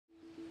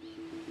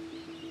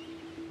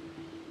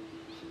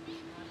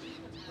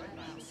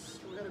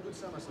good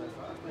summer so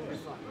far. It's been good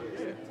fun.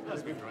 Yeah,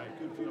 that's been great.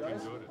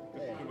 I've enjoyed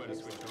it. Good way to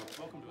switch off.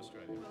 Welcome to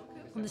Australia.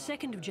 On the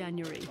 2nd of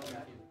January,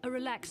 a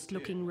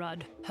relaxed-looking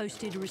Rudd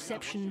hosted a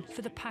reception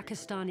for the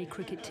Pakistani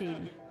cricket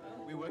team.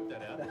 We worked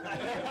that out.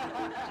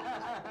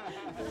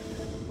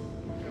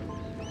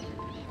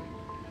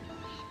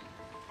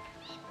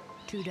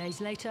 2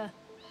 days later,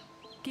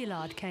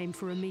 Gillard came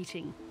for a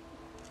meeting.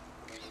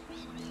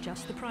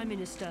 Just the Prime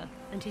Minister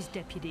and his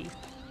deputy.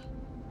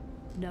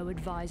 No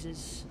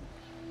advisors.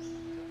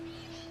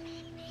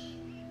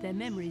 Their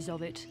memories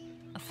of it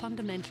are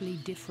fundamentally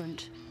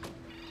different.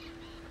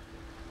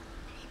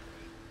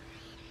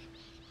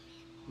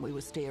 We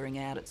were staring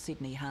out at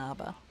Sydney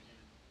Harbour.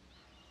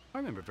 I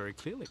remember it very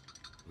clearly.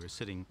 We were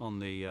sitting on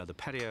the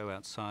patio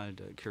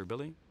outside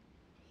Kirribilli.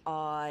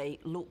 I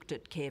looked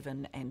at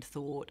Kevin and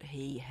thought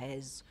he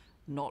has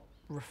not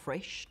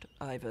refreshed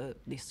over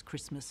this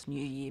Christmas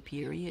New Year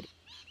period.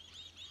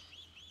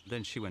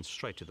 Then she went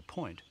straight to the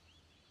point.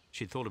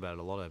 She'd thought about it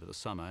a lot over the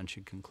summer and she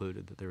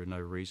concluded that there are no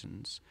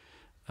reasons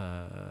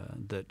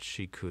that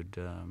she could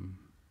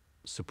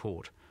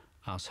support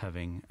us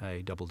having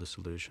a double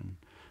dissolution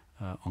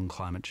on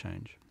climate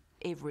change.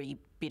 Every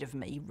bit of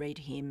me read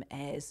him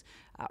as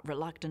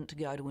reluctant to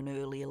go to an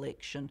early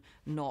election,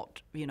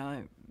 not,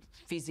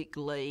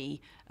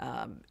 physically,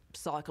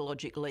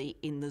 psychologically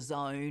in the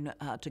zone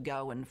to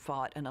go and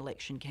fight an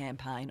election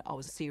campaign. I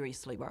was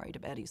seriously worried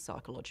about his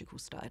psychological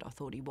state. I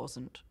thought he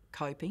wasn't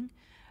coping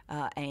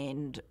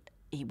and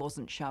he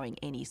wasn't showing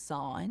any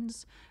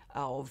signs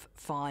of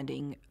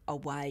finding a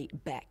way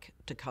back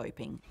to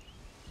coping.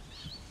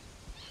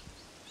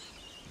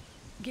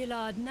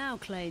 Gillard now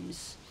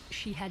claims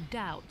she had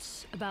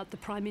doubts about the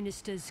Prime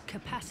Minister's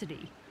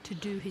capacity to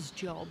do his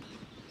job.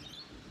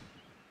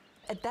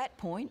 At that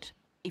point,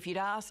 if you'd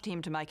asked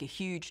him to make a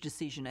huge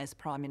decision as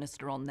Prime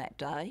Minister on that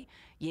day,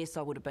 yes,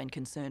 I would have been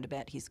concerned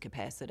about his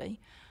capacity.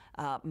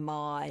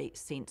 My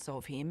sense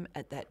of him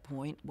at that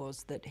point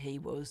was that he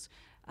was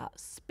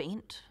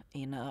spent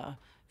in a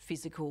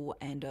physical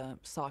and a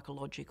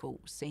psychological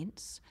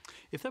sense.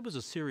 If that was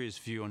a serious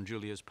view on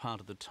Julia's part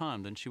at the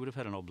time, then she would have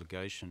had an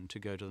obligation to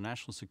go to the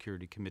National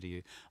Security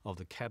Committee of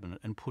the Cabinet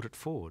and put it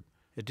forward.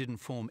 It didn't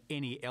form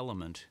any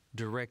element,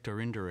 direct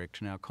or indirect,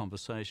 in our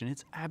conversation.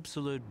 It's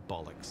absolute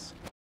bollocks.